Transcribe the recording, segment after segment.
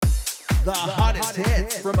the hottest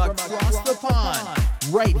hits from across the pond,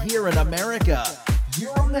 right here in America.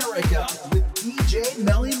 Your America with DJ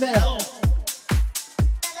Melly Mel.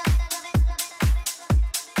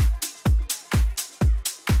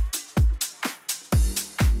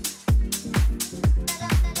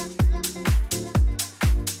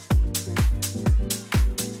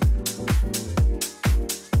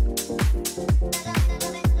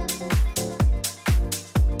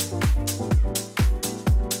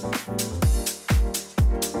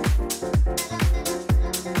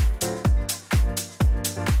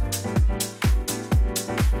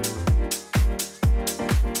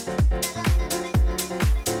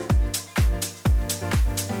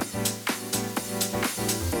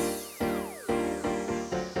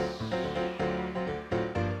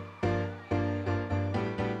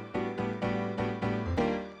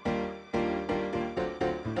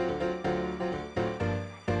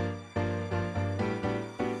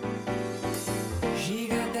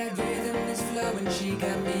 She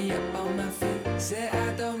got me up on my feet. Said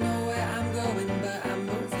I don't know where I'm going, but I'm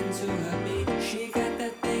moving to her beat. She got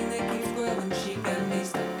that thing that keeps growing. She got me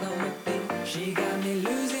stuck on my feet. She got me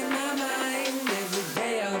losing my mind every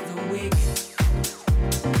day of the week.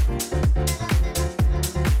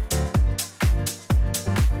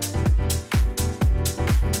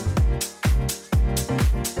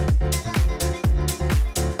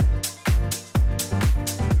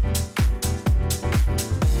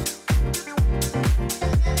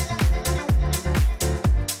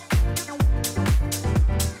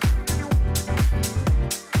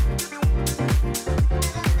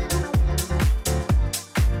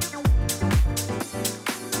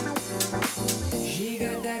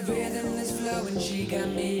 She got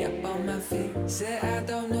me up on my feet. Said I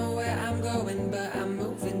don't know where I'm going, but I'm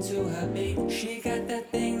moving to her beat. She got that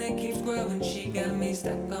thing that keeps growing. She got me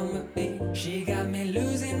stuck on my feet. She got me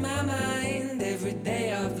losing my mind every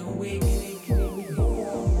day of the week.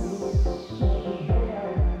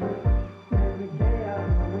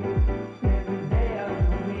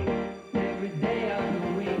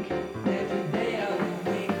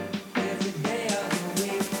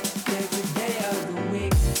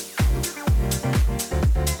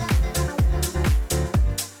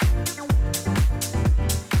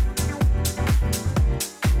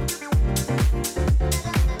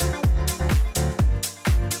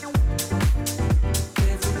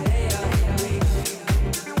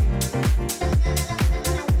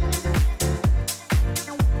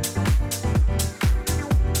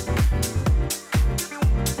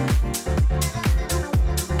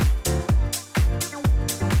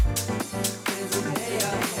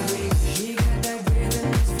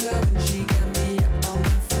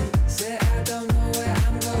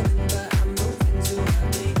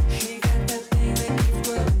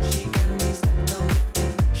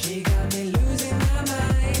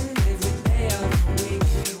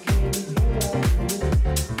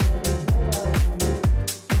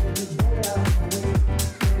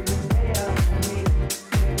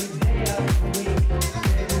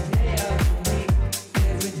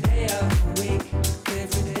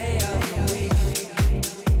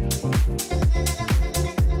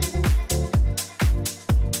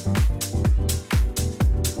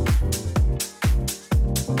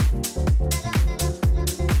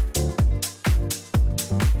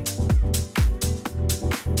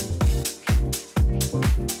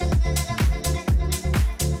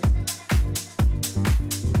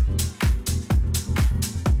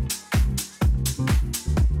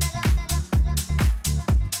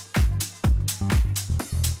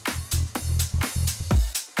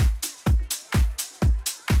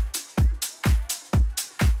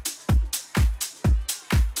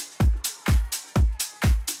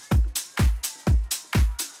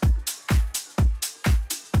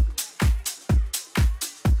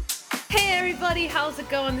 How's it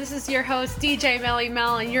going? This is your host, DJ Melly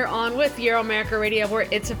Mel, and you're on with Euro America Radio, where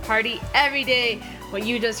it's a party every day. What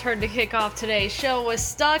you just heard to kick off today's show was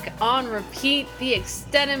Stuck on Repeat, the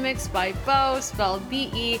extended mix by Beau, spelled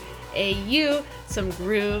B-E-A-U, some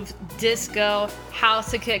groove, disco,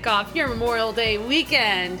 house to kick off your Memorial Day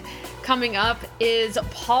weekend. Coming up is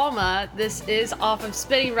Palma. This is off of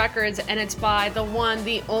Spinning Records, and it's by the one,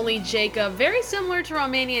 the only Jacob. Very similar to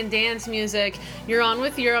Romanian dance music. You're on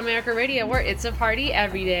with Euro America Radio, where it's a party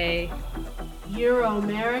every day. Euro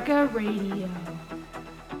America Radio.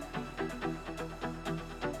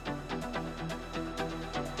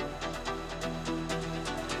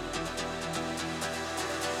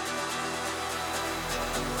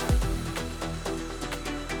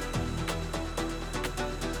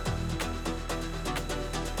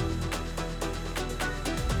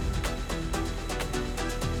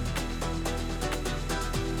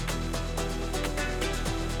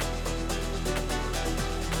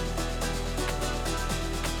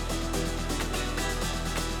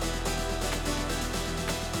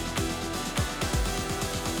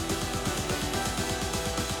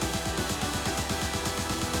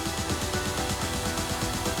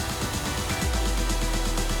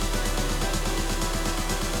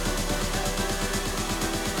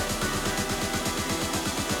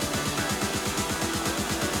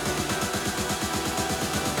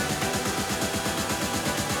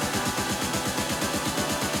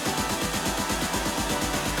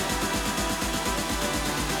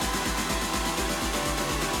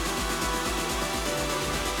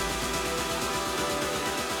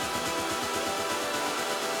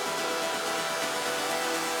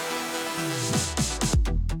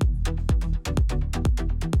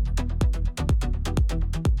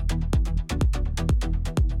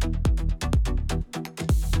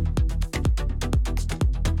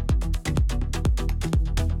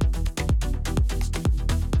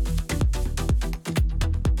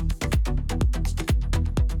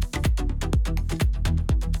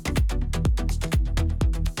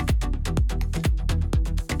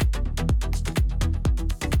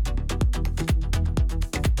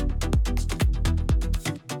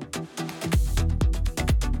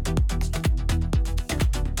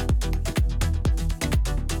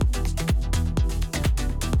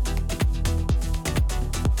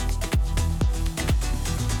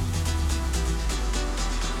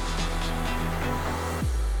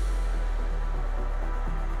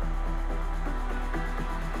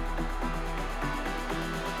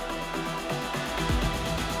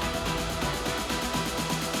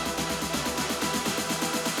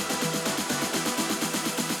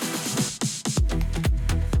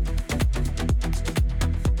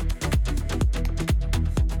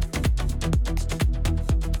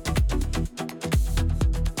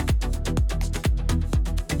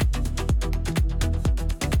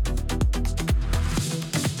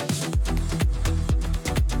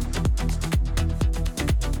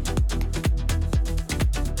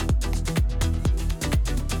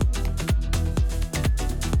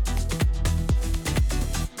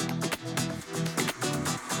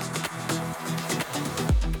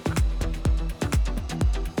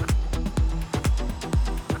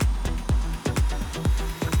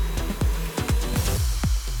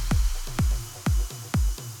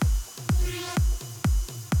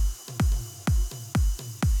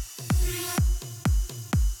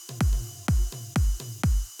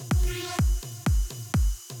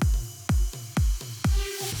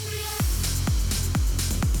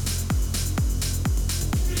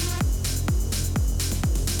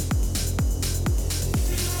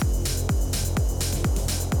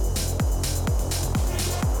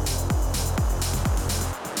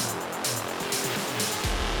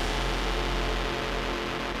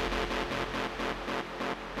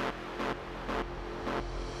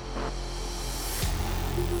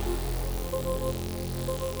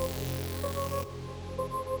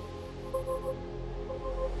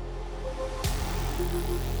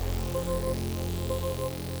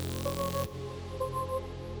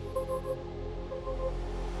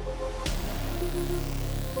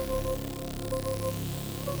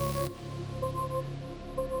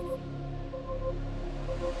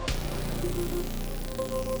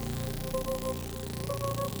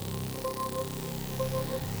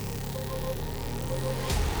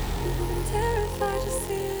 Terrified to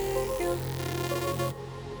see you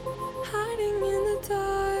hiding in the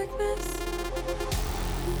darkness,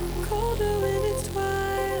 colder when it's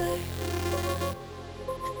twilight.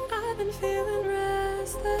 I've been feeling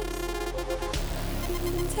restless.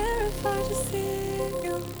 Terrified to see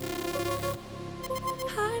you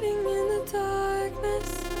hiding in the darkness,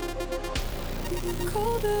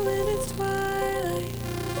 colder when it's twilight.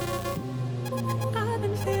 I've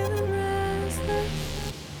been feeling restless.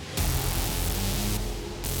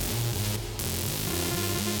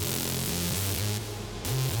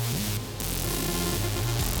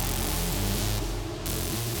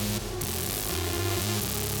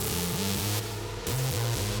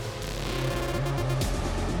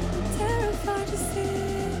 Terrified to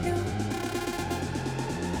see you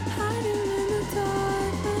hiding in the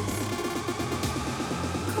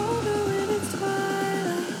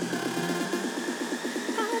darkness, colder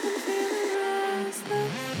when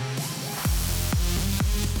it's twilight.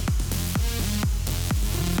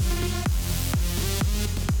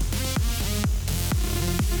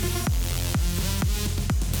 I've been feeling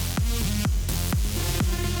restless.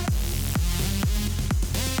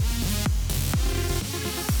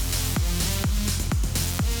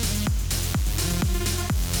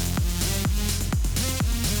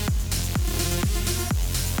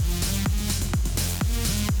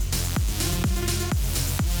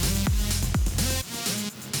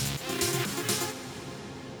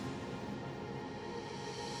 Terrified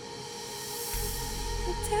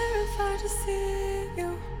to see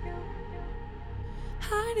you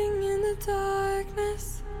hiding in the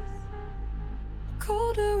darkness,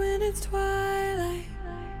 colder when it's twilight.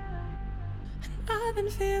 And I've been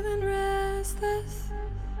feeling restless.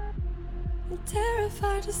 I'm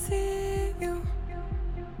terrified to see you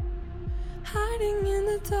hiding in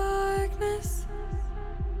the darkness,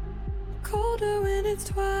 colder when it's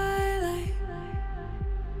twilight.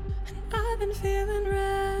 And I've been feeling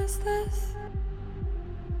restless.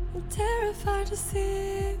 I'm terrified to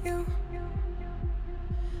see you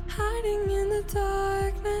hiding in the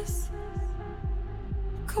darkness,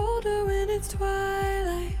 colder when it's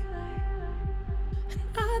twilight. And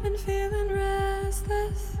I've been feeling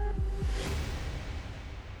restless.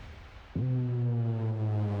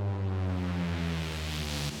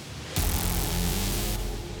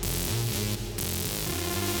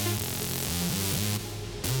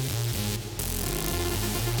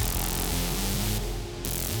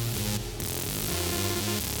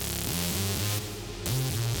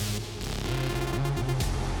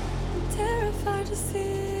 Terrified to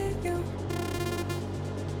see you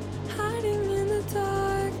hiding in the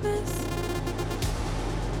darkness,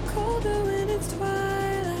 colder when it's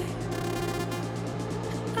twilight.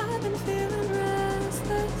 And I've been feeling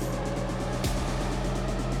restless.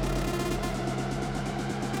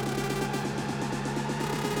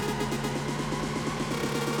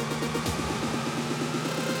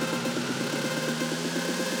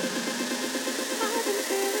 I've been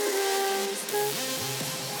feeling restless.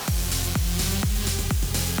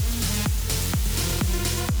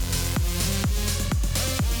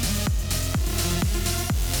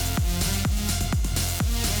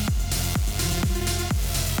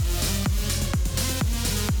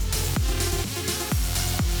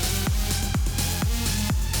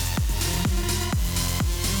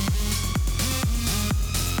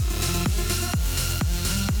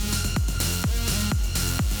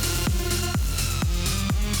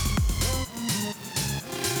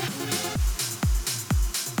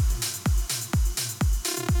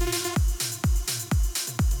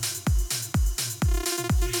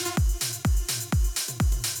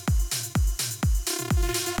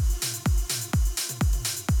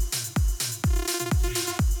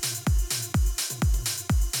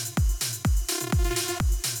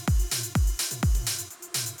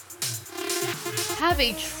 Have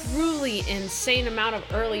a truly insane amount of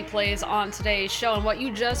early plays on today's show, and what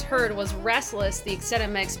you just heard was Restless, the extended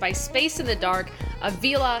mix by Space in the Dark,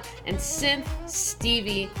 Avila, and Synth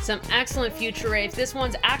Stevie. Some excellent future rave. This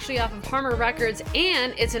one's actually off of Harmer Records,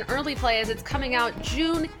 and it's an early play as it's coming out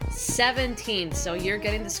June 17th, so you're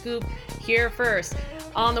getting the scoop here first.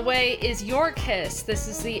 On the way is Your Kiss. This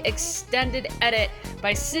is the extended edit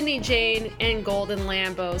by Sydney Jane and Golden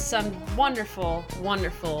Lambo. Some wonderful,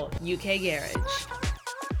 wonderful UK garage.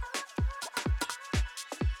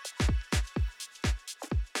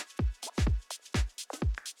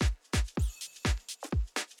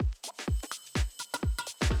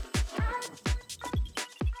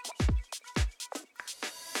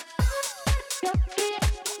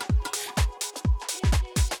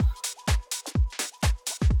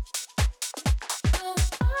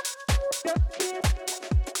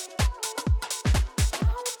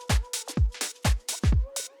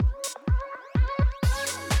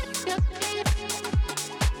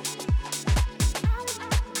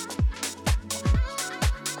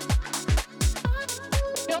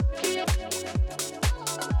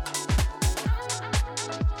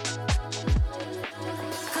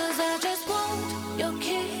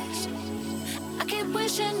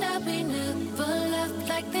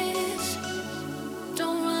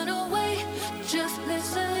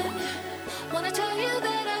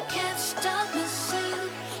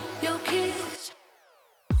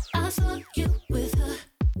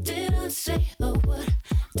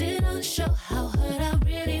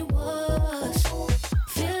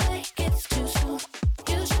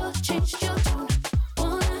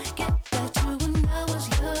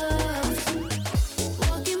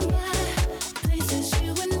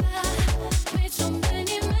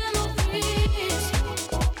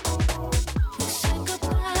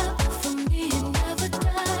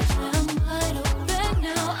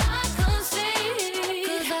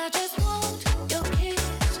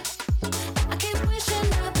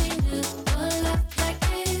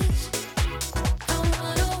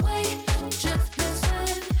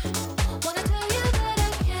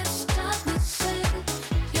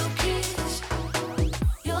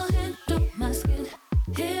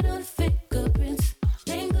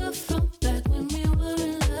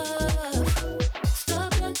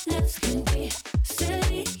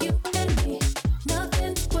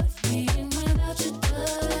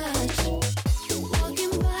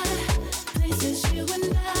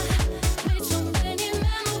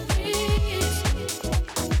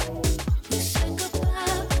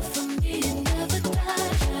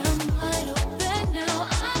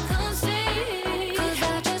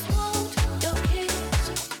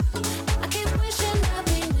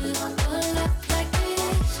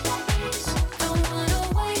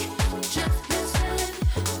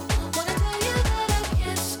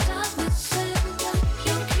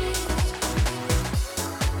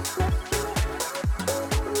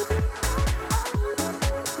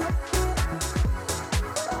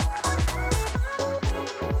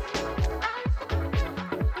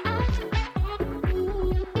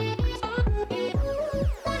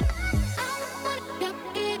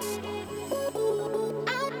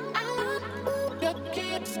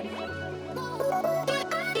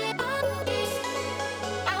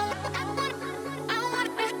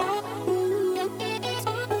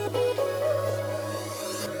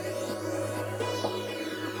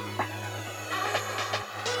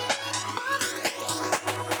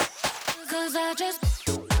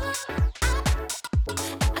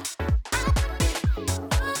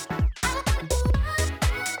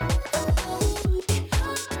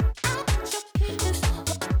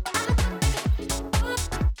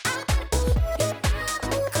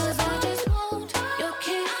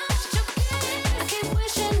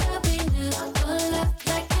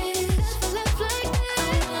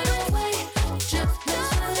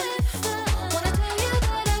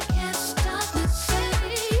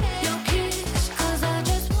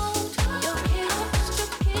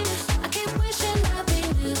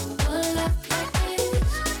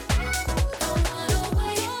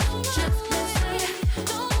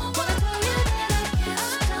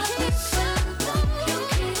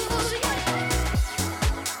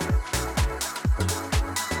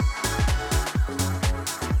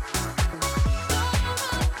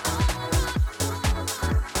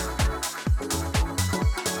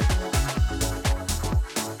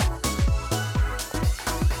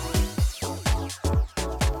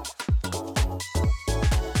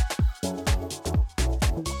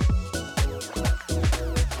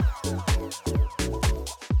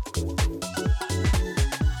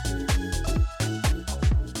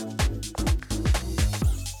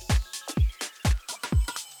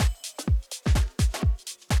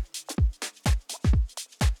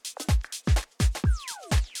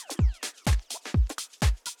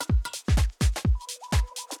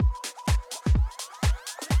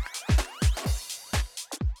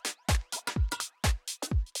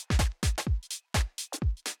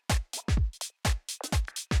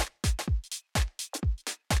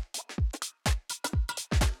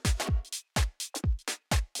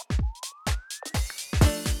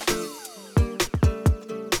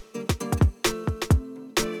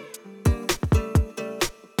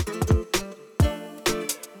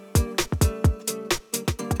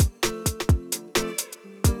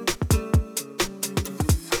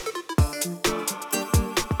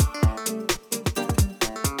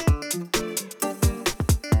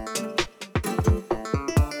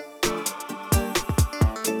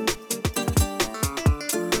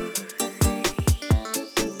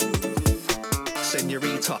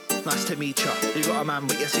 Nice to meet ya. You got a man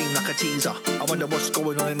but you seem like a teaser. I wonder what's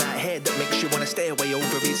going on in that head that makes you wanna stay away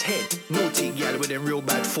over his head. Naughty gal with them real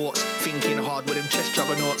bad thoughts, thinking hard with them chest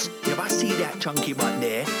juggernauts. If I see that chunky butt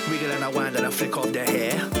there, wiggle and a wind and a flick of their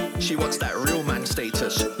hair. She wants that real man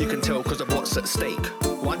status, you can tell cause of what's at stake.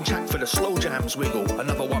 One chat for the slow jams wiggle,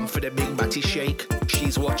 another one for the big batty shake.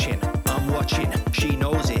 She's watching, I'm watching, she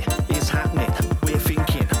knows it, it's happening. We're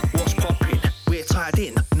thinking, what's popping? We're tied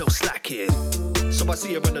in, no slack here. So I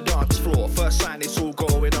see her on the dance floor, first sign it's all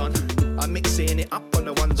going on. I'm mixing it up on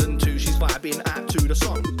the ones and twos. vibing out to the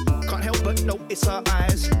song. Can't help but notice her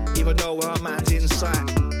eyes, even though her mind's inside.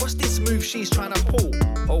 What's this move she's trying to pull?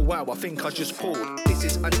 Oh wow, I think I just pulled. This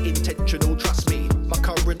is unintentional, trust me. My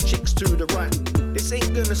current chick's to the right. This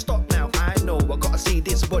ain't gonna stop now, I know. I gotta see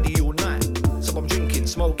this body all night. So I'm drinking,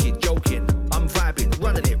 smoking, joking. I'm vibing,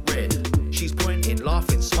 running it red. She's pointing,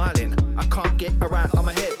 laughing, smiling. I can't get her out of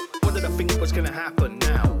my head. What did I think was gonna happen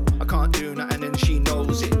now? I can't do nothing and she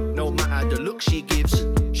knows it. No matter the look she gives,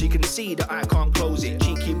 she can see that I can't close it.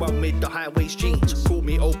 Cheeky one with the high waist jeans. Pull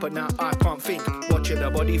me open now, I can't think. Watching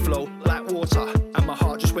her body flow like water, and my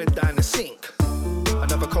heart just went down the sink.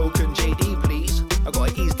 Another Coke and JD, please. I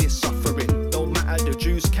gotta ease this suffering. No matter the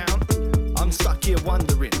juice count, I'm stuck here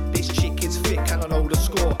wondering. This chick is thick and I know the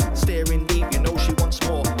score. Staring deep, you know she wants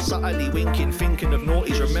more. Subtly winking, thinking of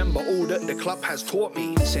naughties. Remember all that the club has taught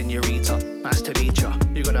me. Senorita, nice to meet ya.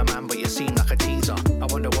 You got a man but you seem like a teaser. I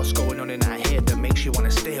wonder what's going on in that head that makes you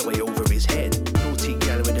wanna stay away over his head. Naughty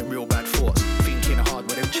gal with them real bad thoughts. Thinking hard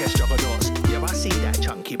with them chest juggernauts. Yeah, I see that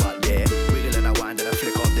chunky butt there. Wiggle and a wind and a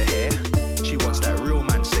flick of the hair. She wants that real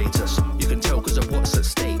man status. You can tell cause of what's at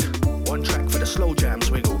stake. One track for the slow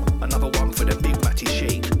jams wiggle, another one for the big batty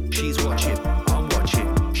shake. She's watching, I'm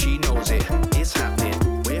watching, she knows it, it's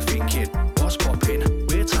happening. We're thinking, what's popping?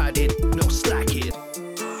 We're tied in, no slacking.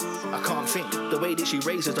 I can't think, the way that she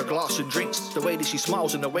raises her glass and drinks, the way that she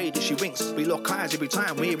smiles and the way that she winks. We lock eyes every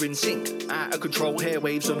time we're in sync. Out of control, hair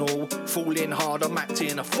waves and all. Falling hard, I'm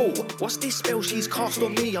acting a fool. What's this spell she's cast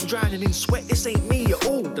on me? I'm drowning in sweat, this ain't me at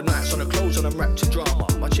all. The night's on the clothes and I'm wrapped in drama.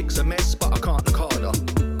 My chick's a mess, but I can't look harder.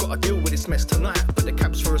 Gotta deal with this mess tonight, but the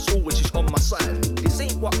cab's for us all when she's on my side. This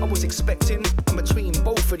ain't what I was expecting. I'm between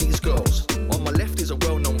both of these girls. On my left is a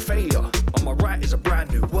well-known failure, on my right is a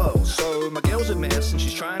brand new world. So my girl's a mess and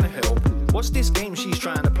she's trying to help. What's this game she's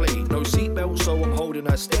trying to play? No seatbelt, so I'm holding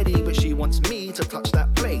her steady, but she wants me to touch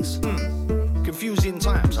that place. Confusing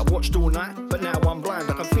times, I've watched all night, but now I'm blind.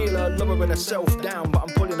 I can feel her lowering herself down, but I'm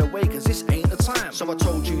pulling away cause this ain't the time. So I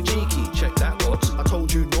told you cheeky, check that box. I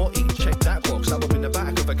told you naughty, check that box. Now I'm in the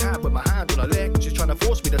back of a cab with my hand on her leg. She's trying to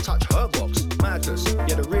force me to touch her box. Madness,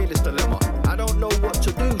 yeah, the realest dilemma. I don't know what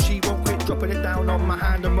to do, she won't quit dropping it down on my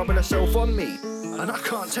hand and rubbing herself on me. And I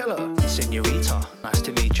can't tell her. Senorita, nice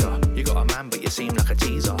to meet ya. You got a man but you seem like a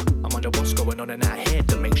teaser. I wonder what's going on in that head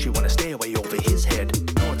that makes you wanna stay away over his head.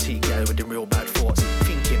 Naughty girl with them real bad thoughts.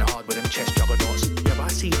 Thinking hard with them chest juggernauts. Yeah, but I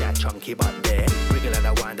see that chunky butt there. Wiggle and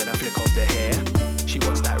a wind and a flick of the hair. She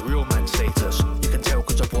wants that real man status. You can tell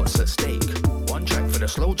cause of what's at stake. One track for the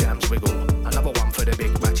slow jams wiggle, another one for the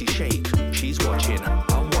big ratty shake. She's watching,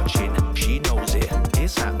 I'm watching, she knows it,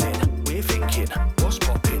 it's happening. We're thinking, what's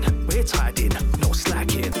popping? We're tied in, no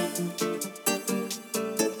slacking.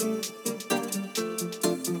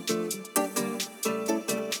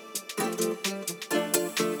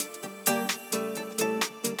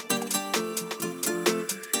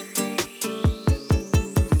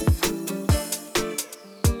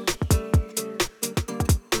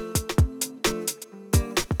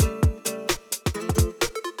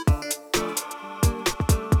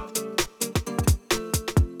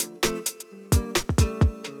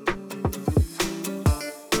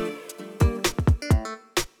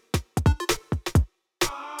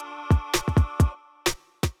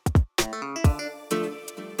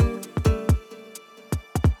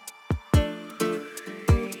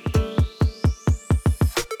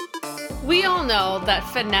 We all know that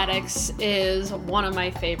Phonetics is one of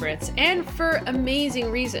my favorites, and for amazing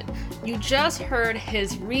reason. You just heard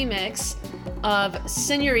his remix of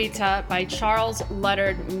Senorita by Charles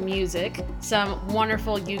Leonard Music, some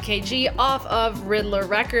wonderful UKG off of Riddler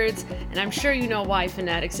Records, and I'm sure you know why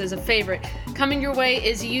Phonetics is a favorite. Coming your way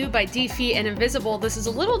is You by Defeat and Invisible. This is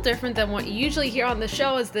a little different than what you usually hear on the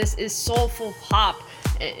show, as this is soulful pop.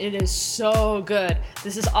 It is so good.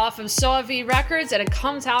 This is off of Soavi Records and it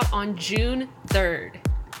comes out on June 3rd.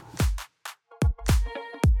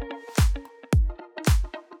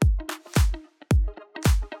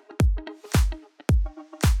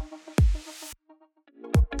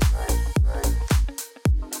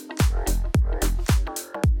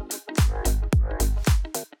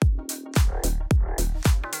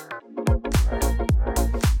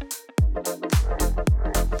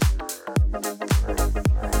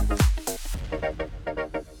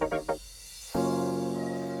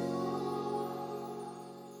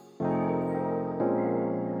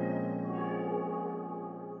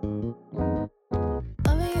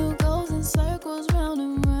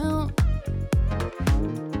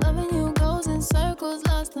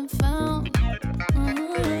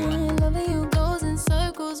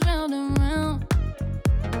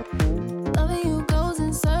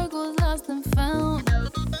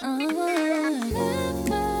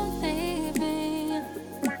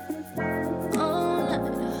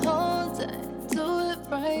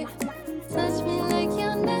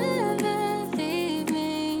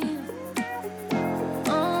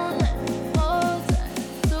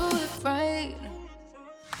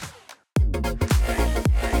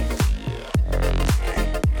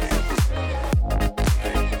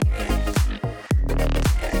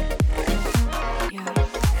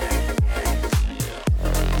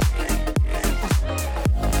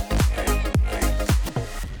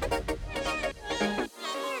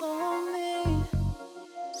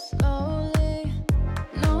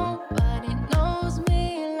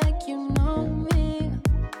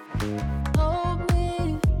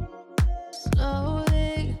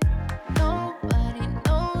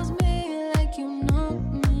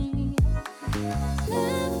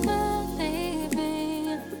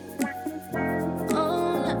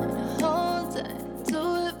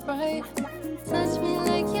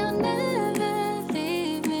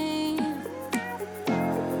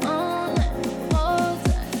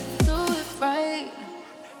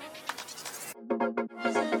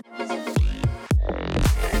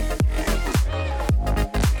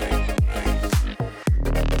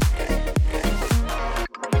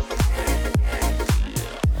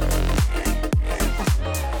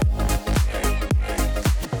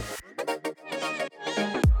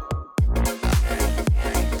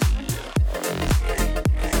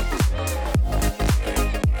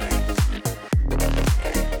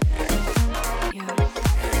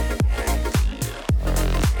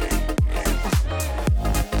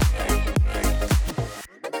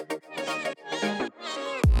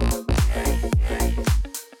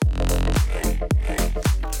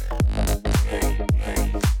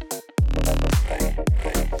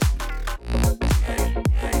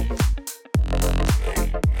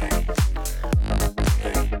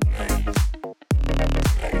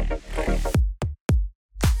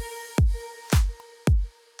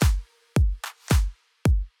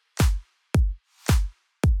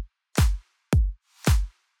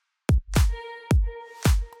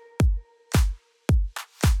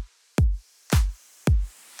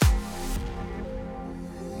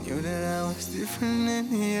 than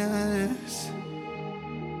any others.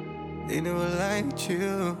 They never liked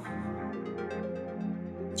you.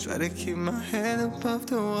 Try to keep my head above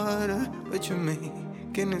the water, but you're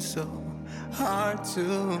making it so hard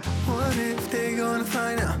to. What if they gonna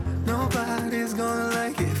find out? Nobody's gonna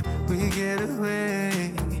like if we get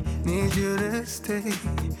away. Need you to stay.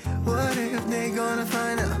 What if they gonna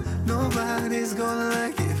find out? Nobody's gonna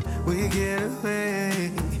like if we get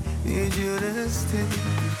away. Need you to stay.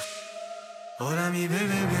 Hola mi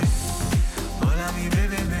bebé, hola mi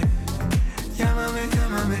bebé. Llámame,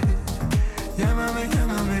 llámame, llámame,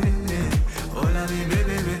 llámame. Hola mi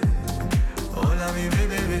bebé, hola mi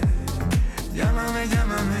bebé. Llámame,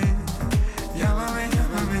 llámame, llámame,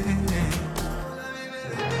 llámame.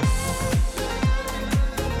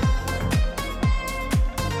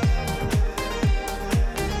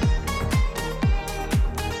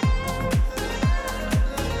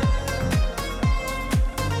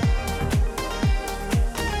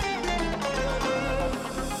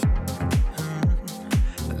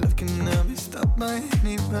 Love cannot be stopped by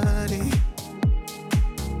anybody,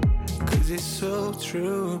 'cause it's so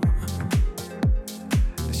true.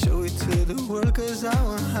 Show it to the world, 'cause I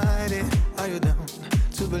won't hide it. Are you down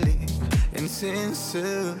to believe in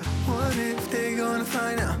sincere? What if they gonna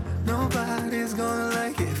find out? Nobody's gonna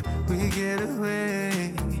like if we get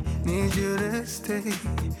away. Need you to stay.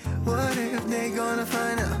 What if they gonna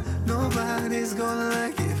find out? Nobody's gonna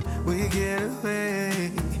like if we get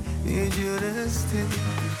away. Need you to stay.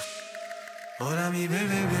 Hola mi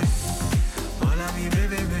bebé, hola mi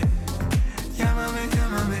bebé. Llámame,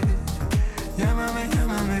 llámame, llámame,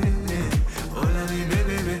 llámame. Hola mi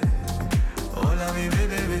bebé, hola mi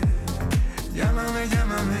bebé. Llámame,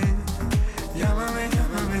 llámame, llámame,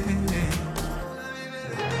 llámame.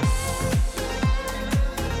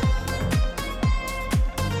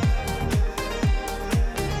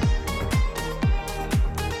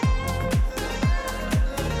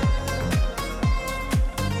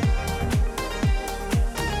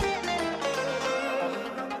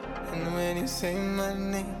 Say my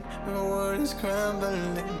name, my world is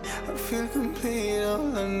crumbling. I feel complete,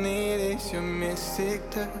 all I need is your mystic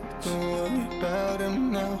touch. Don't worry about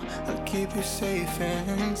him now, I'll keep you safe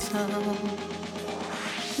and sound.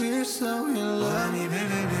 We're so in love. Hola mi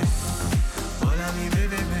bebé, hola mi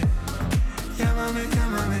bebé. Llámame,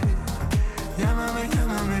 llámame, llámame,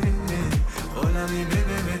 llámame. Hola mi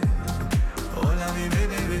bebé, hola mi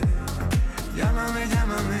bebé. Llámame,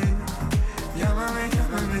 llámame, llámame,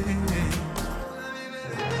 llámame.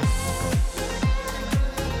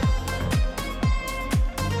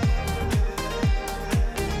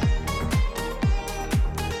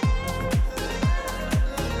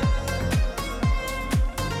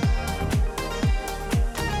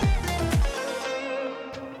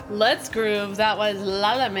 Let's Groove. That was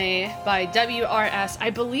Lálame by WRS.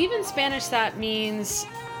 I believe in Spanish that means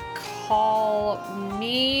call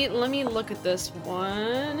me. Let me look at this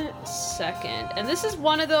 1 second. And this is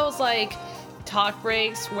one of those like talk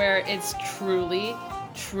breaks where it's truly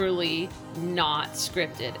not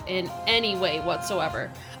scripted in any way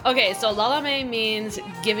whatsoever. Okay, so Lálame means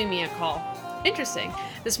giving me a call. Interesting.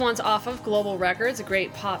 This one's off of Global Records, a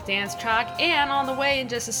great pop dance track. And on the way in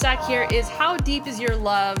just a sec here is How Deep Is Your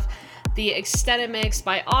Love, the extended mix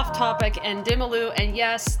by Off Topic and Dimaloo. And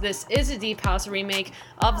yes, this is a Deep House remake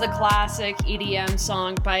of the classic EDM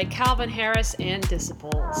song by Calvin Harris and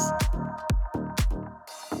Disciples.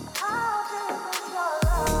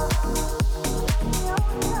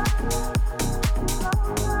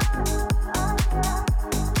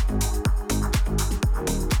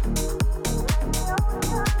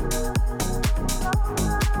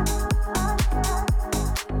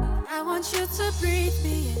 I want you to breathe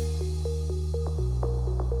me in.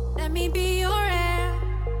 Let me be your air.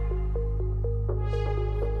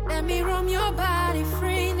 Let me roam your body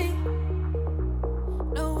freely.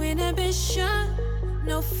 No inhibition,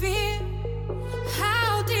 no fear.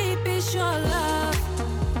 How deep is your love?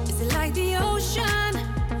 Is it like the ocean?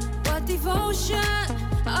 What devotion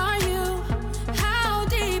are you? How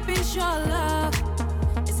deep is your love?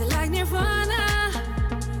 Is it like Nirvana?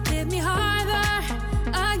 Hit me harder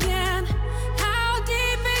again. How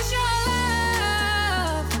deep is your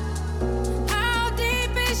love? How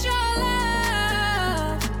deep is your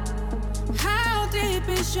love? How deep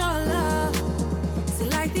is your love? Is it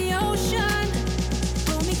like the ocean?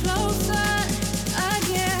 Pull me closer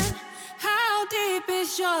again. How deep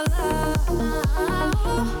is your love?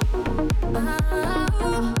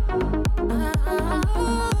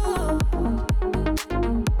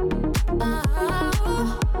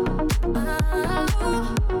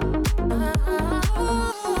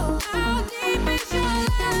 How deep is your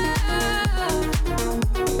love?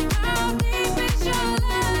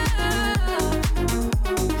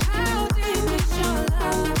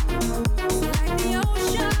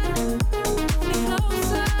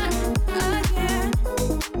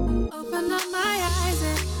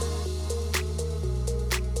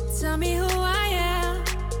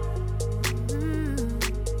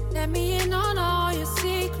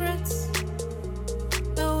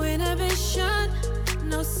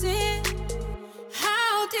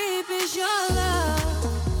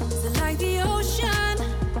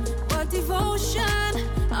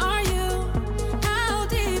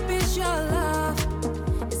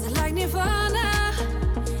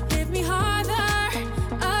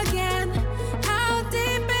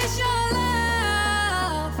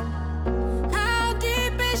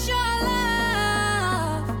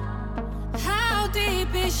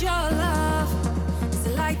 deep is your love? Is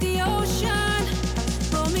it like the ocean?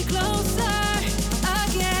 Pull me closer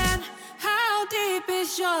again. How deep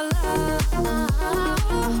is your love?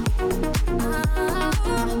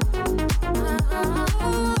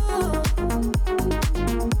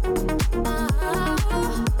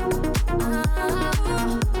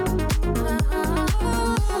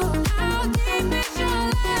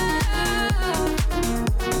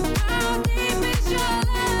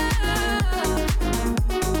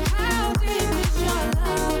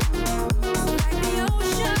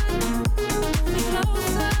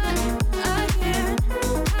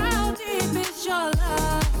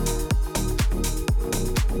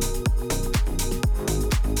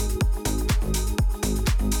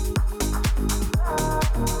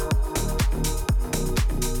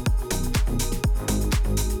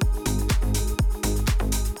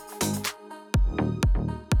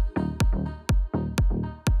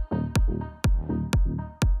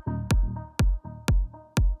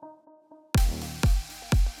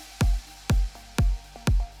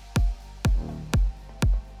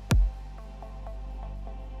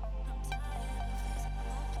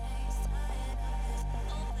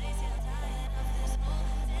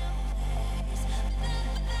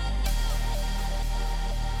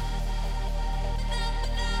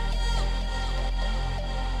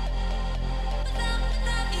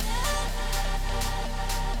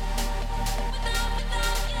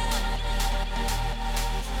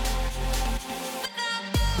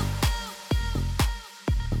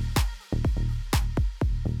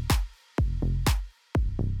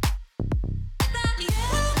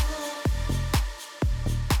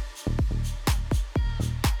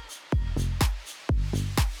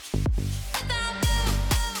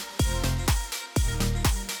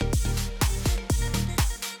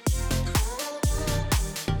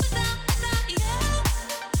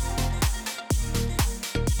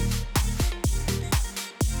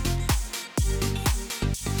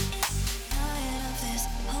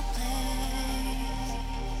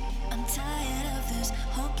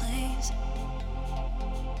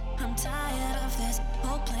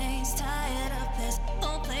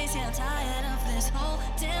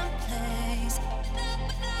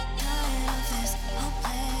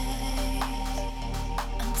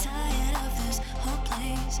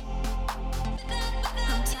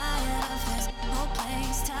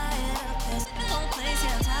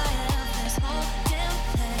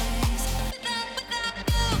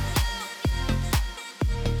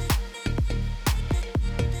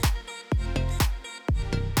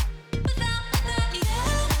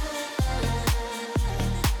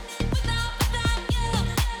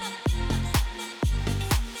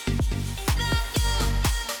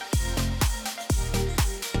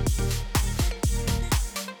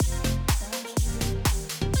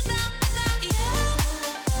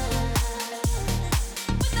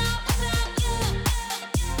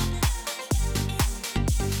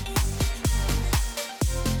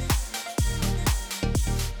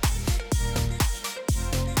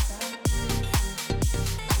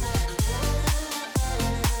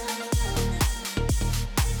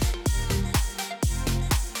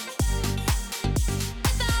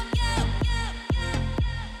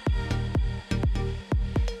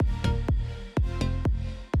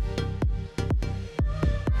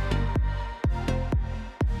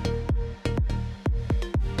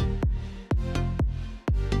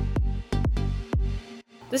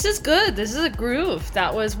 This is good. This is a groove.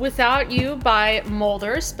 That was Without You by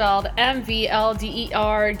Mulder, spelled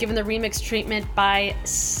MVLDER, given the remix treatment by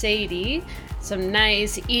Sadie. Some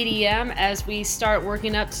nice EDM as we start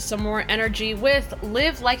working up to some more energy with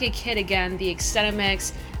Live Like a Kid Again, the extended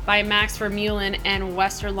mix by Max Vermeulen and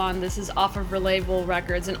Westerlund. This is off of Relatable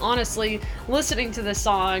Records. And honestly, listening to this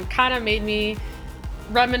song kind of made me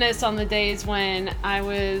reminisce on the days when I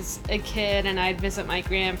was a kid and I'd visit my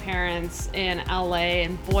grandparents in LA,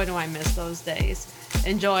 and boy do I miss those days.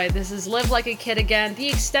 Enjoy. This is Live Like a Kid Again, the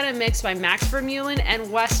extended mix by Max Vermeulen and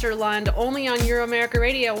Westerlund, only on Euro America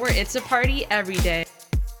Radio, where it's a party every day.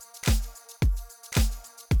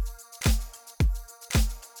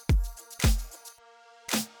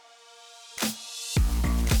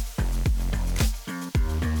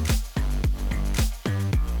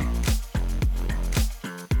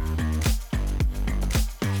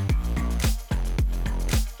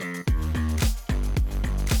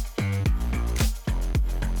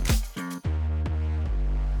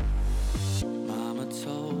 Mama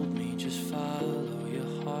told me just follow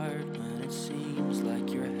your heart when it seems like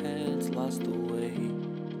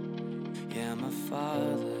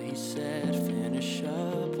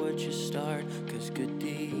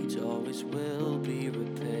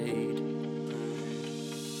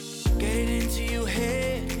Get it into your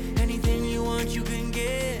head, anything you want you can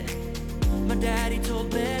get. My daddy told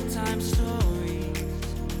bedtime stories.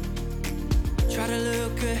 Try to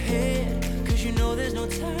look ahead, cause you know there's no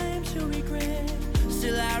time to regret.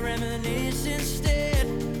 Still I reminisce instead.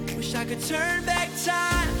 Wish I could turn back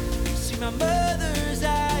time, see my mother's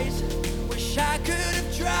eyes. Wish I could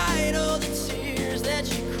have dried all the tears that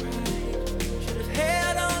she cried. Should have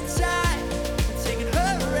held on tight and taken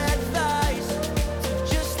her advice to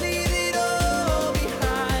just leave it all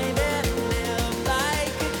behind and live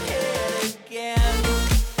like a kid again.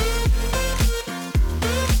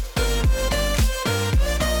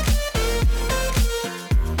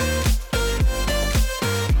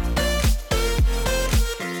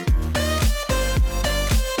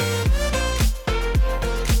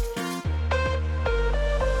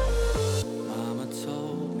 Mama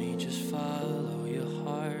told me just follow your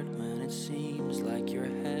heart when it seems like your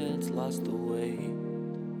head's lost the way.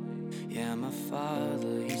 Yeah, my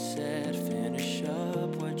father, he said finish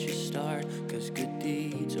up what you start, cause good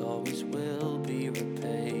deeds always will be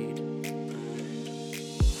repaid.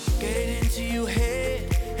 Get it into your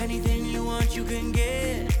head, anything you want you can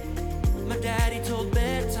get. My daddy told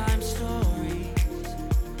bedtime stories.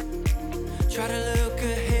 Try to look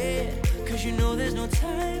ahead, cause you know there's no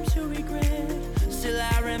time to regret. Still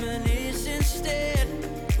I reminisce instead.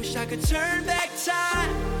 Wish I could turn back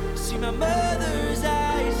time, see my mother's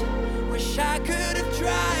eyes. Wish I could have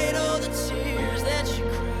dried all the tears that she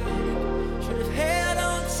cried. Should have held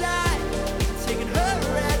on tight and taken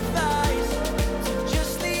her advice to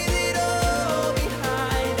just leave it all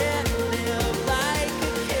behind and live like a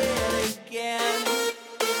kid again.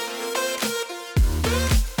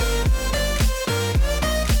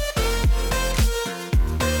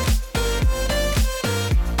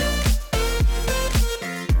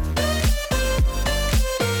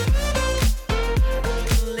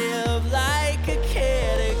 Live like a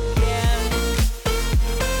kid again.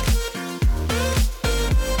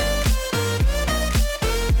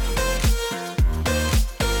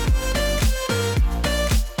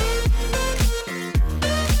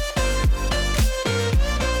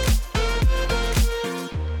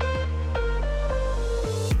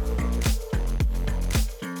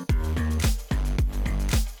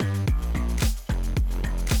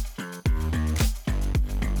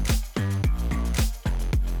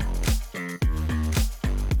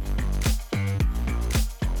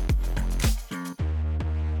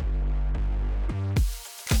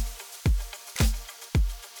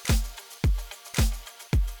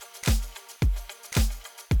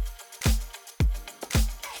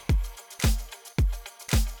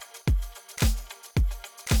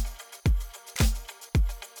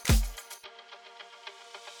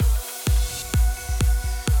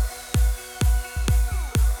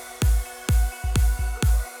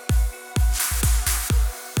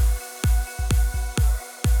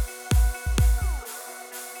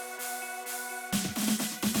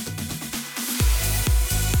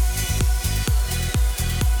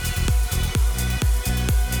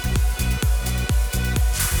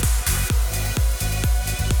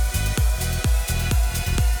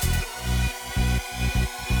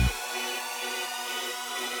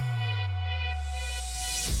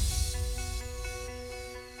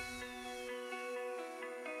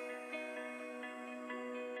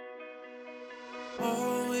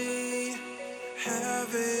 All we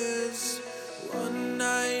have is one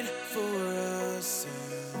night for us.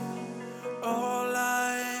 And all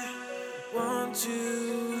I want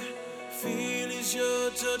to feel is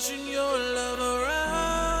your touch and your love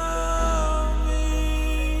around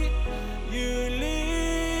me. You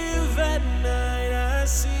live at night, I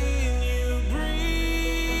see you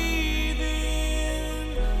breathe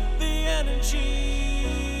in the energy.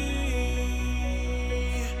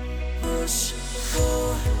 Push,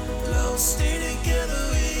 pull, love, stay together,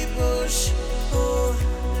 we push, pull,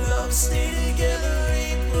 love, stay together,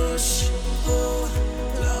 we push, pull,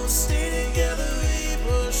 love, stay together, we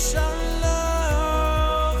push our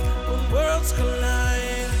love when worlds collide.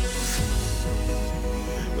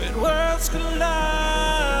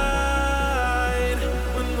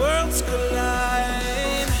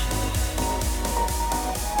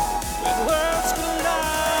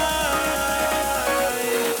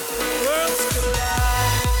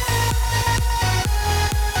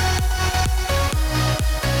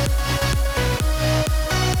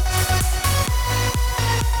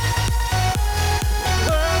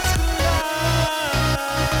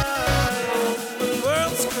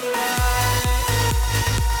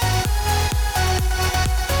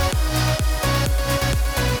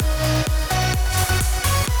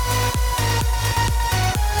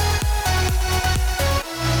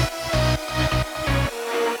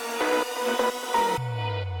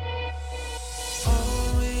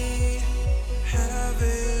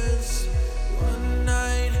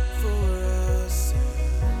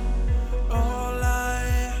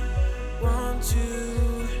 want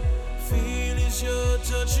to feel is your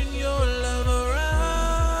touch and your love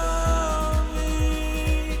around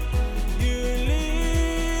me. You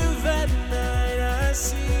leave at night, I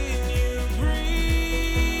see you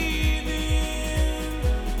breathing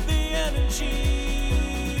the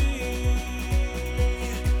energy.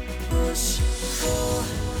 Push, pull,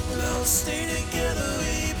 love, stay together,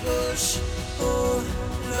 we push, pull,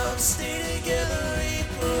 love, stay together, we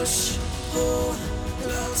push, pull,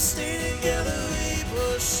 love, stay together, we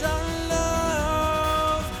push our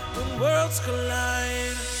love when worlds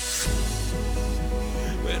collide,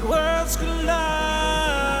 when worlds collide,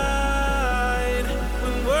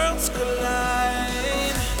 when worlds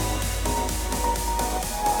collide,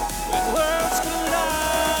 when worlds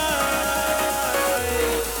collide,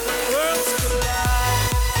 when worlds collide.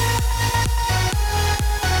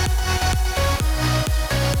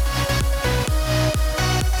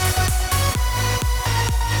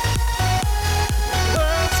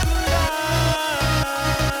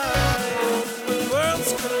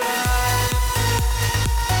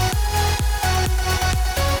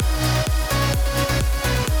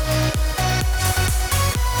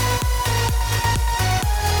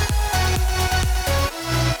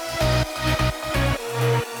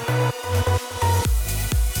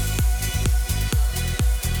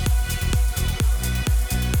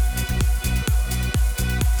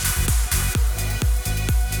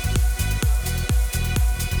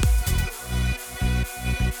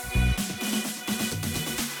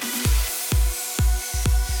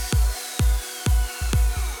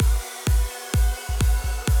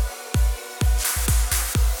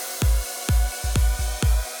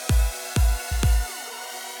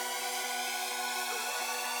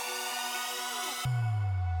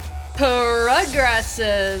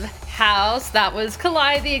 Progressive house. That was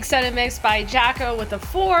Collide, the extended mix by Jacko with a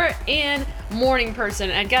 4, and Morning Person.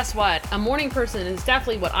 And guess what? A morning person is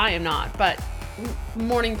definitely what I am not, but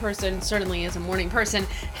morning person certainly is a morning person.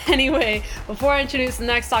 Anyway, before I introduce the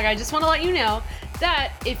next song, I just want to let you know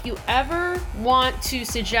that if you ever want to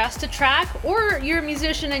suggest a track, or you're a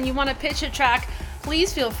musician and you want to pitch a track,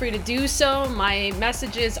 please feel free to do so. My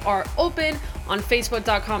messages are open on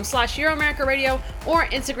Facebook.com/EuroAmericaRadio or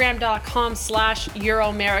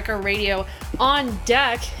Instagram.com/EuroAmericaRadio. On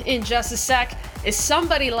deck in just a sec is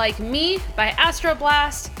Somebody Like Me by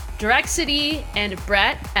Astroblast, Direct City, and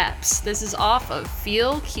Brett Epps. This is off of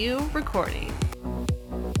Feel Q Recording.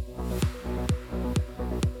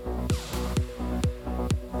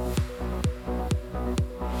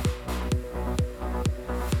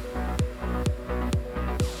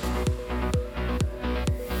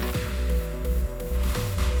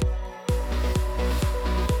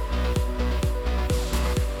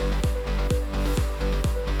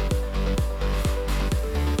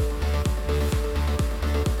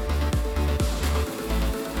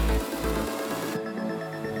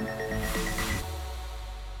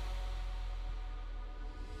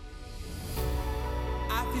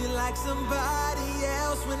 Like somebody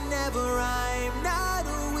else whenever I'm not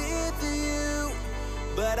with you,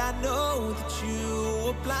 but I know that you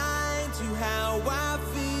are blind to how I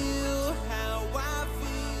feel,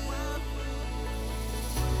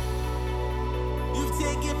 You've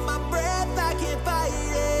taken my breath, I can't fight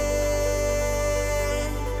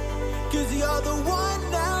it, 'cause you're the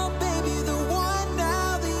one now, baby, the one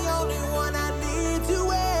now, the only one I need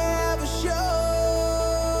to ever show.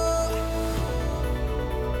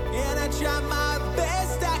 And I try my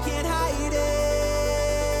best, I can't hide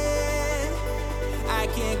it. I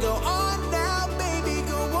can't go on now, baby,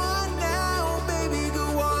 go on now, baby,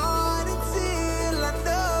 go on until I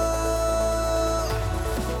know.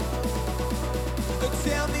 But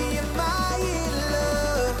tell me, am I in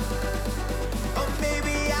love? Or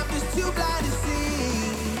maybe I'm just too blind to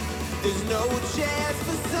see. There's no chance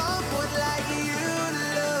for someone like you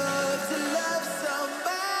to love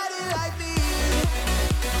somebody like me.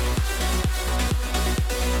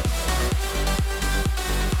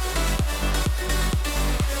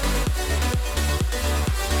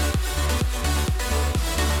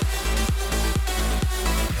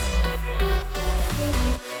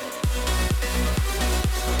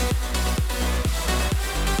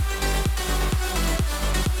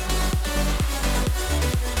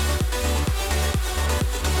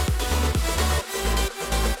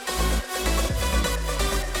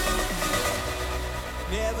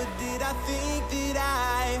 Never did I think that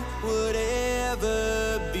I would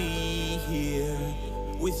ever be here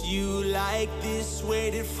with you like this,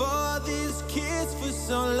 waited for this kiss for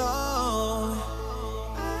so long.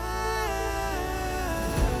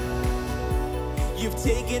 You've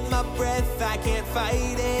taken my breath, I can't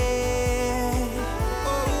fight it.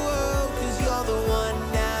 Oh, 'cause you're the one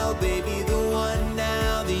now, baby, the one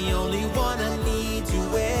now, the only one I need to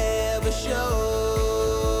ever show.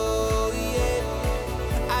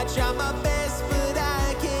 Yeah, I try my best, but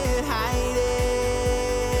I can't hide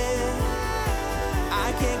it.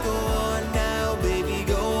 I can't go on now, baby,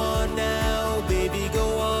 go on now, baby, go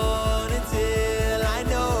on until I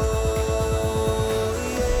know.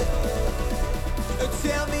 Yeah,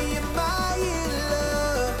 tell me, am I in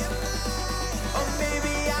love? Or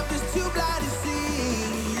maybe I'm just too blind to see.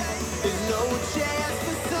 There's no chance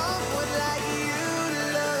for someone like you to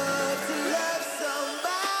love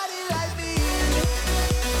somebody like me.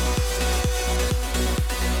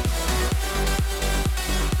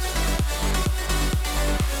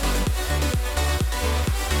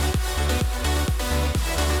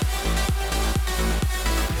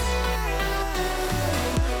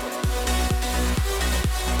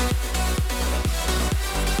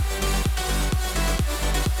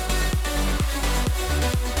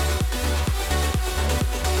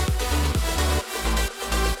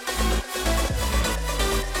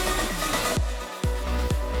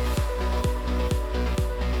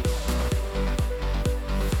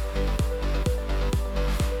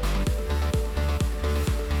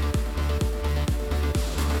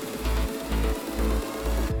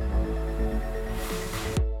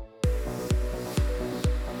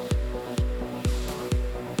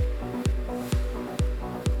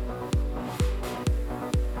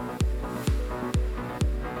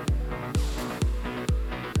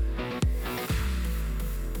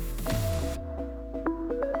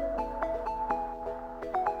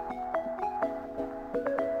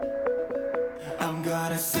 I'm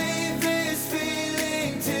gonna save this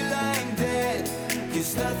feeling till I'm dead,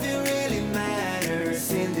 'cause nothing really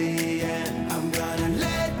matters in the end. I'm gonna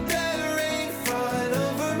let the rain fall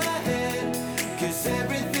over my head, 'cause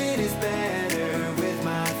everything is better with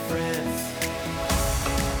my friends.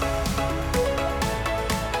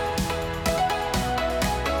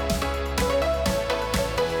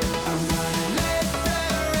 I'm gonna let the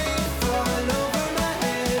rain fall over my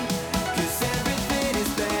head, 'cause everything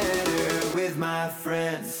is better with my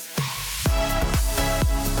friends.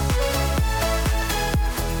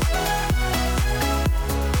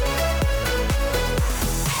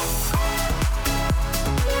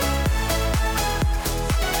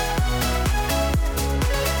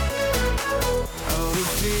 Oh, it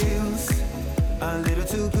feels a little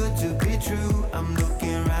too good to be true. I'm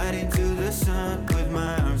looking right into the sun with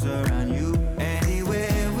my arms around you.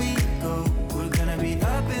 Anywhere we go, we're gonna be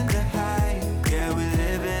up in the high. Yeah, we're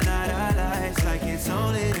living out our lives like it's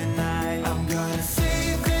only tonight. I'm gonna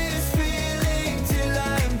save this feeling till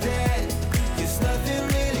I'm dead, 'cause nothing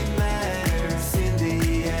really matters in the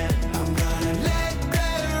end. I'm gonna let the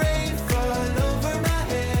rain fall over my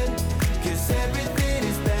head, 'cause everything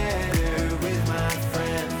is better with my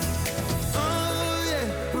friends. Oh yeah,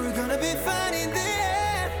 we're gonna be fine in the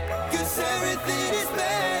end, 'cause everything is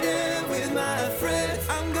better with my friends.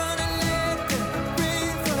 I'm gonna let the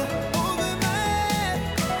rain fall over my head,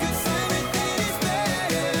 'cause everything is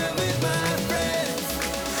better with my friends.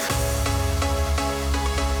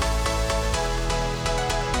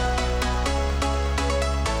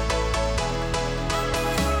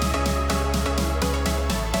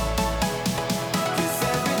 Cause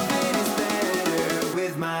everything is better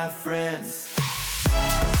with my friends.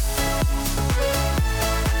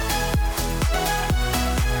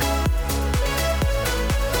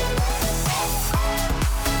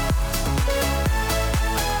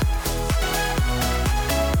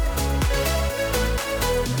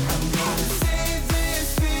 I'm gonna save this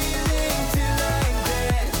feeling till I'm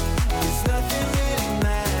dead, 'cause nothing really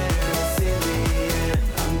matters in the end.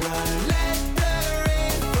 I'm gonna let the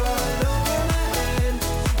rain fall over my head,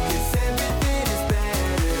 'cause everything is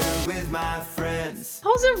better with my friends. That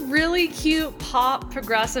was a really cute pop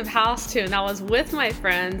progressive house tune. That was With My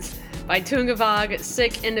Friends by Tungavag,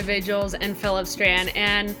 Sick Individuals, and Philip Strand.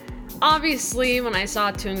 And obviously, when I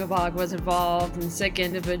saw Tungavag was involved and Sick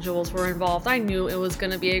Individuals were involved, I knew it was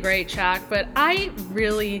going to be a great track, but I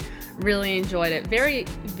really, really enjoyed it. Very,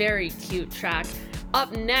 very cute track.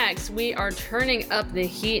 Up next, we are turning up the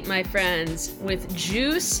heat, my friends, with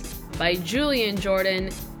Juice by Julian Jordan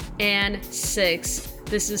and Six.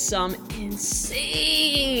 This is some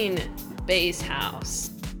insane bass house.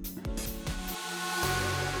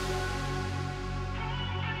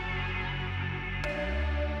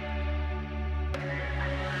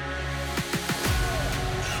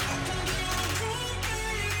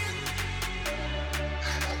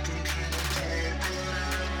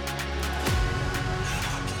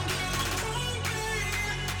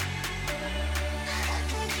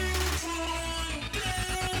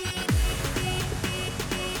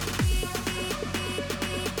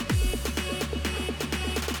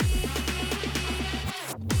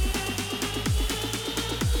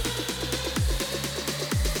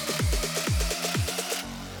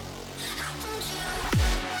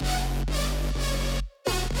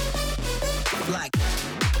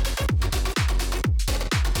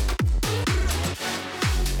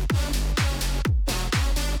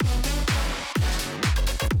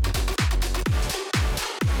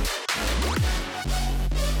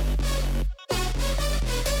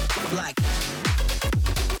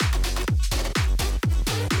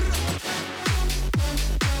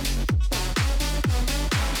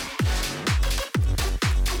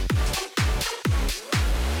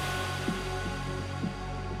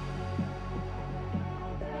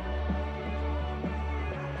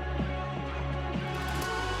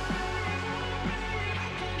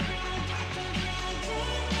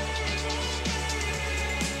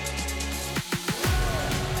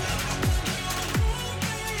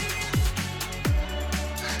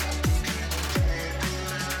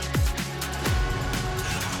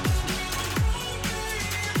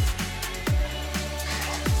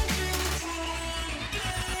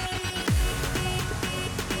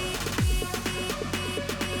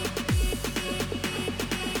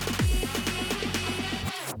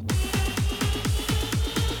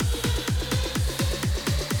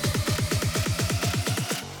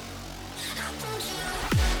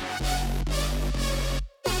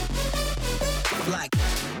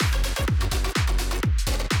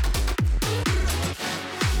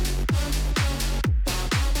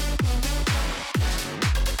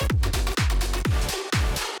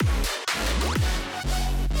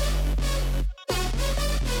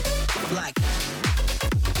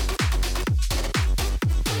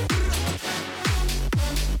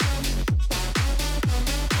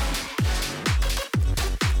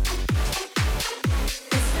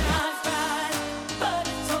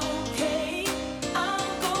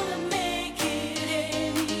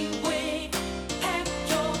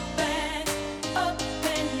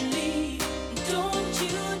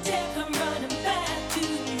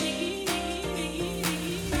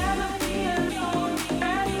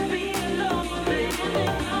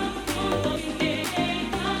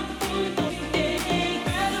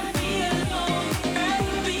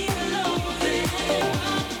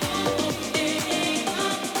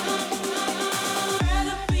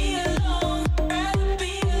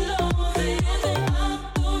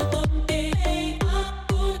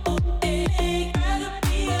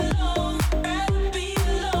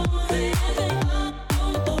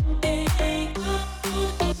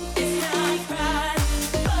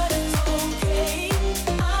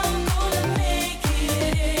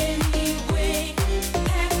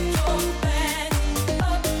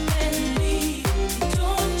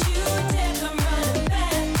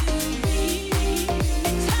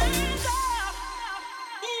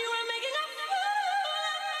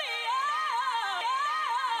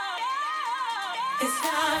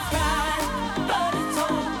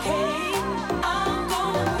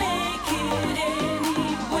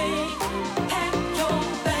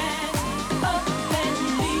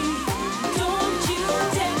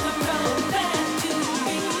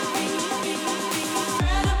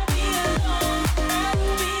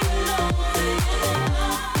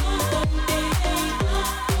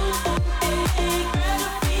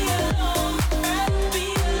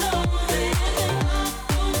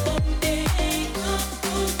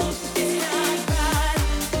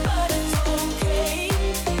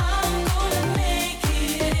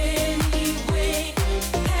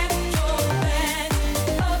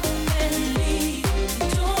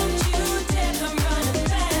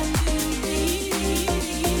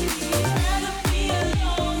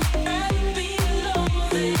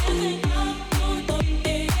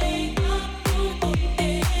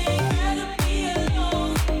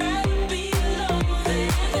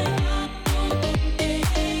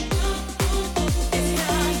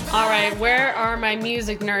 my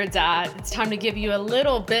music nerds at? It's time to give you a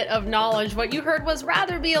little bit of knowledge. What you heard was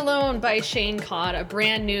Rather Be Alone by Shane Codd, a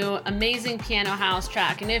brand new, amazing piano house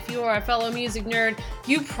track. And if you are a fellow music nerd,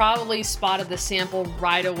 you probably spotted the sample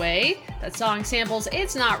right away. That song samples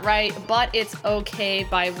It's Not Right, But It's Okay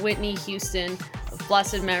by Whitney Houston of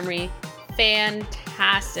blessed memory.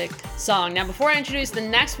 Fantastic song. Now, before I introduce the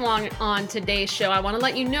next one on today's show, I want to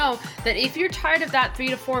let you know that if you're tired of that 3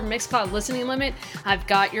 to 4 Mixcloud listening limit, I've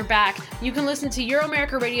got your back. You can listen to Euro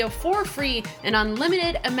America Radio for free an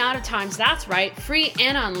unlimited amount of times. That's right, free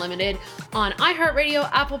and unlimited on iHeartRadio,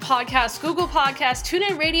 Apple Podcasts, Google Podcasts,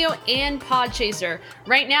 TuneIn Radio, and Podchaser.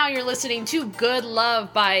 Right now, you're listening to Good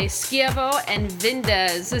Love by Schiavo and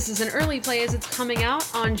Vindez. This is an early play as it's coming out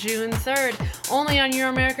on June 3rd, only on Euro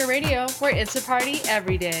America Radio, where it's a party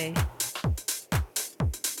every day.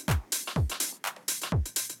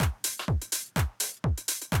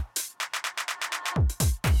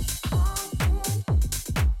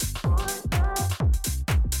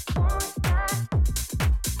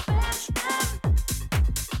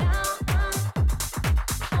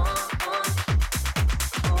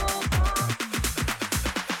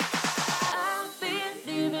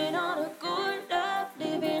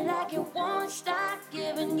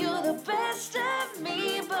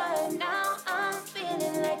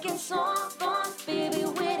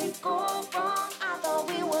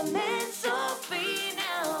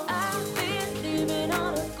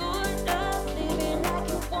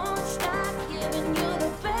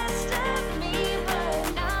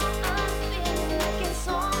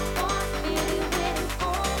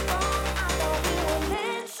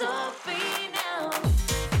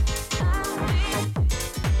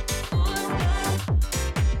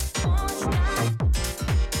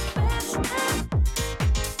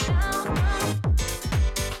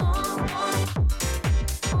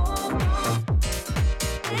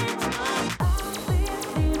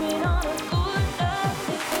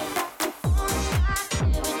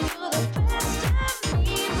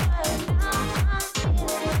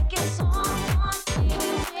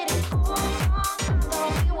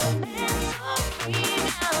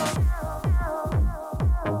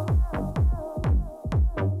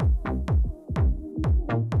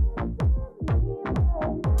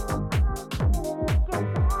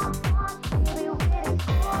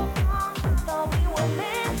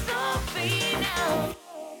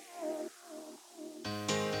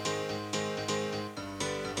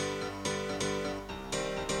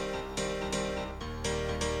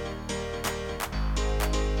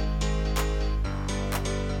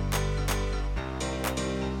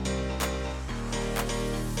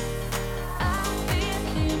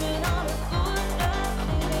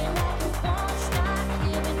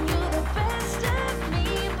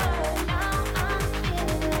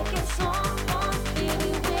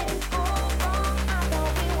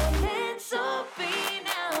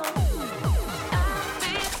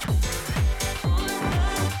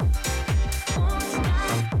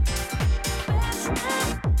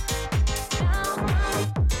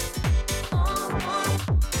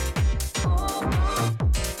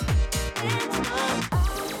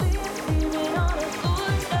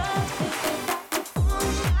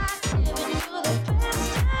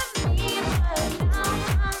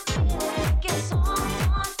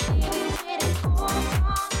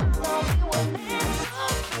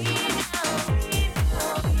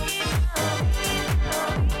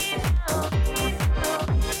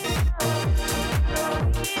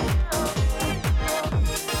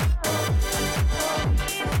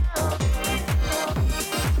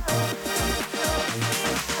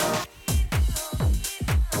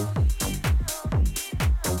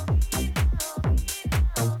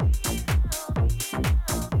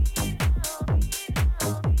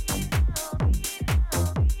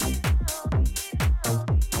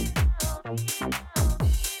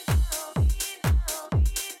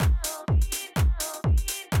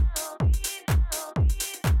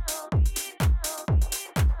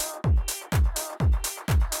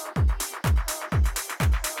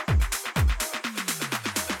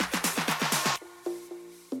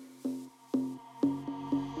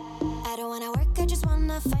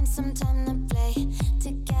 find some time to play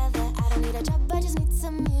together. I don't need a job, I just need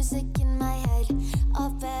some music in my head. All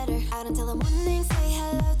better, out until the morning. Say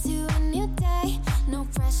hello to a new day. No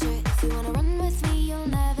pressure, if you wanna run with me, you'll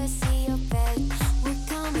never see your bed. We're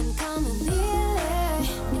coming, feel it.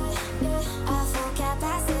 At full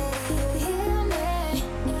capacity, you hear me.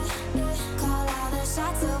 Call out the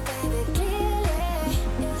shots, so baby, clearly.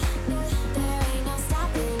 There ain't no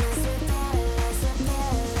stopping us, we're paralyzed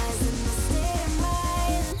in the state of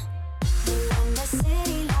mind. We run the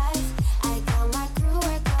city life, I got my crew,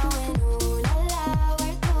 we're going ooh la la.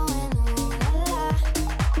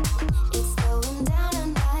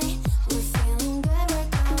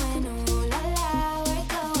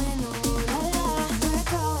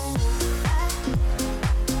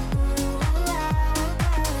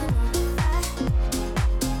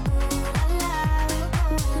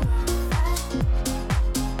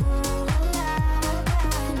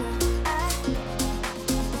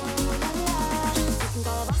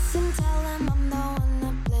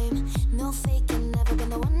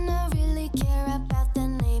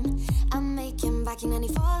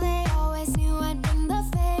 any fall, they always knew I'd bring the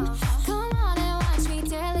fame. Come on and watch me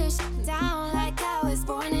tear this shit down like I was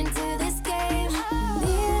born into this game. At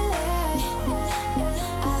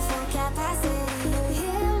full capacity, you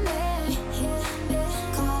hear me?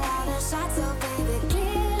 Call out the shots, so baby,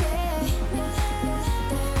 clearly.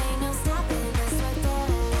 There ain't no stopping us, we're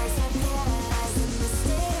paralyzed in the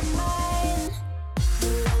state of mind. We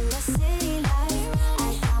run the city life. I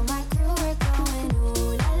got my crew, we're going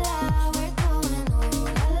ooh la la, we're going ooh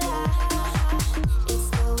la la. It's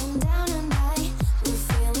going down tonight. We're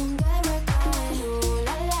feeling good, we're going ooh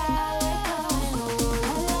la la, we're going ooh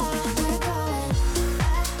la la, we're going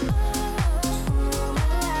ooh la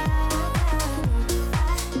la,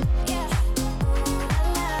 yeah, ooh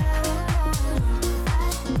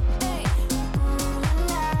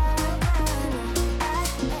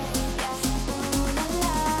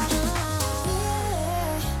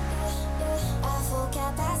at full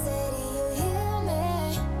capacity, you hear me?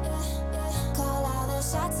 Call out the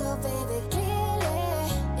shots, so baby, clearly.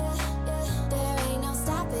 There ain't no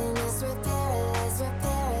stopping us, we're paralyzed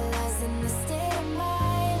in the state of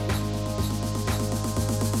mind.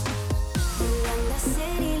 We run the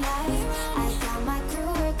city life. I got my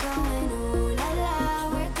crew, we're going ooh la la,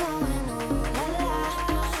 we're going ooh la la.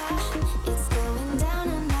 It's going down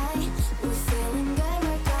tonight. We're feeling good,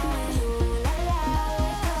 we're going ooh la la,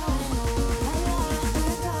 we're going ooh la la,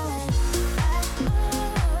 we're going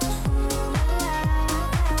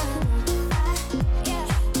yeah,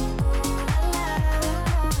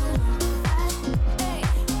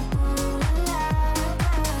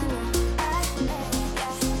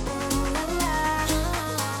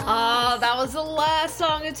 That was the last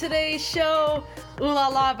song of today's show. Ooh La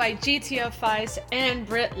La by GTO Feist and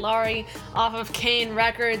Britt Laurie off of Kane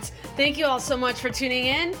Records. Thank you all so much for tuning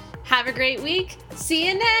in. Have a great week. See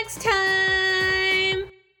you next time.